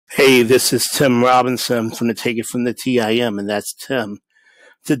Hey, this is Tim Robinson from the Take It From the TIM, and that's Tim.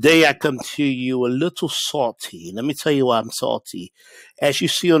 Today I come to you a little salty. Let me tell you why I'm salty. As you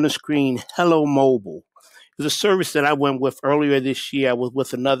see on the screen, Hello Mobile is a service that I went with earlier this year. I was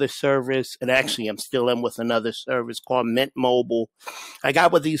with another service, and actually I'm still in with another service called Mint Mobile. I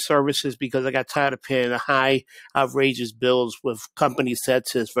got with these services because I got tired of paying the high, outrageous bills with companies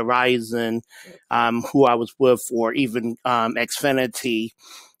such as Verizon, who I was with, or even Xfinity.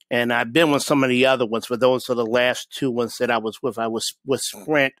 And I've been with some of the other ones, but those are the last two ones that I was with. I was with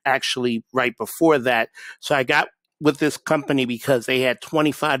Sprint actually right before that. So I got with this company because they had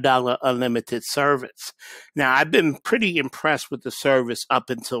 $25 unlimited service. Now, I've been pretty impressed with the service up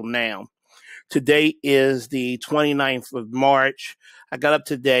until now. Today is the 29th of March. I got up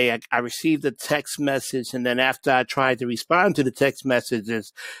today. I received a text message, and then after I tried to respond to the text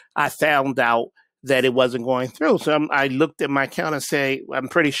messages, I found out that it wasn't going through. So I looked at my account and say, I'm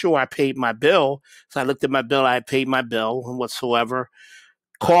pretty sure I paid my bill. So I looked at my bill. I paid my bill and whatsoever.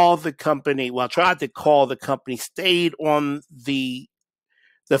 Called the company. Well, I tried to call the company, stayed on the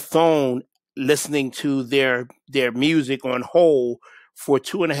phone listening to their music on hold for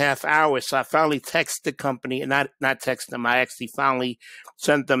 2.5 hours. So I finally texted the company, and not text them. I actually finally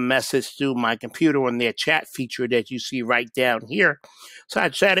sent them a message through my computer on their chat feature that you see right down here. So I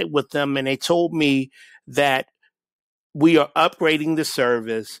chatted with them, and they told me that we are upgrading the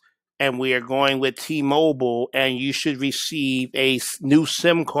service and we are going with T-Mobile, and you should receive a new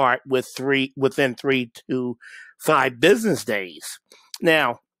SIM card within 3 to 5 business days.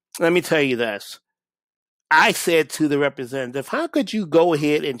 Now, let me tell you this. I said to the representative, how could you go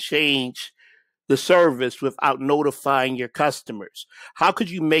ahead and change the service without notifying your customers? How could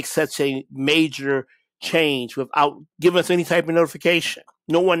you make such a major change without giving us any type of notification?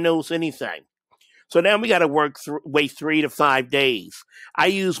 No one knows anything. So now we got to wait 3 to 5 days. I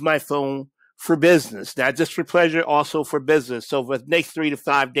use my phone for business, not just for pleasure, also for business. So for the next 3 to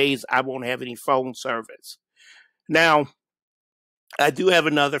 5 days, I won't have any phone service. Now, I do have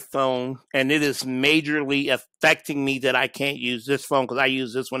another phone, and it is majorly affecting me that I can't use this phone because I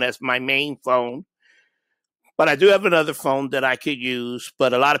use this one as my main phone. But I do have another phone that I could use,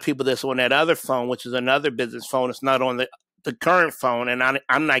 but a lot of people that's on that other phone, which is another business phone, it's not on the current phone, and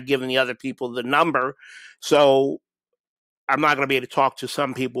I'm not giving the other people the number. So I'm not going to be able to talk to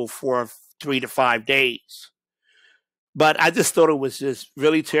some people for 3 to 5 days. But I just thought it was just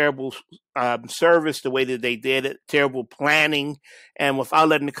really terrible service, the way that they did it, terrible planning, and without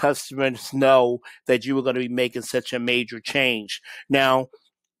letting the customers know that you were going to be making such a major change. Now,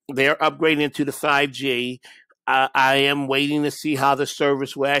 they're upgrading to the 5G. I am waiting to see how the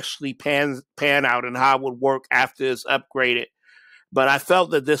service will actually pan out and how it would work after it's upgraded. But I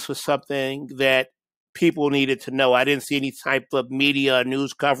felt that this was something that people needed to know. I didn't see any type of media or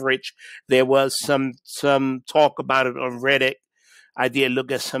news coverage. There was some talk about it on Reddit. I did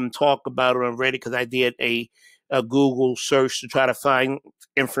look at some talk about it on Reddit because I did a Google search to try to find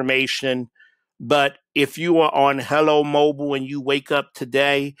information. But if you are on Hello Mobile and you wake up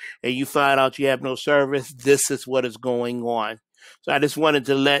today and you find out you have no service, this is what is going on. So I just wanted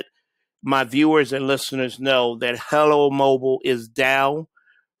to let my viewers and listeners know that Hello Mobile is down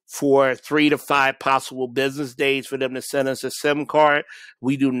for 3 to 5 possible business days for them to send us a SIM card.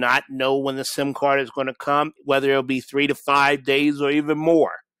 We do not know when the SIM card is going to come, whether it'll be 3 to 5 days or even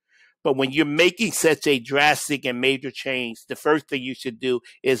more. But when you're making such a drastic and major change, the first thing you should do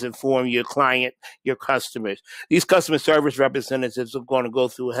is inform your client, your customers. These customer service representatives are going to go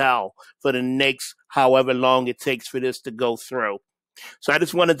through hell for the next however long it takes for this to go through. So I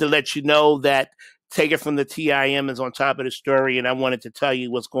just wanted to let you know that Take It From the TIM is on top of the story, and I wanted to tell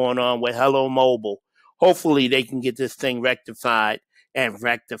you what's going on with Hello Mobile. Hopefully they can get this thing rectified and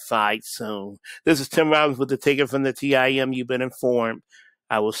rectified soon. This is Tim Robbins with the Take It From the TIM. You've been informed.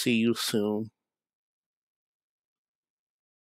 I will see you soon.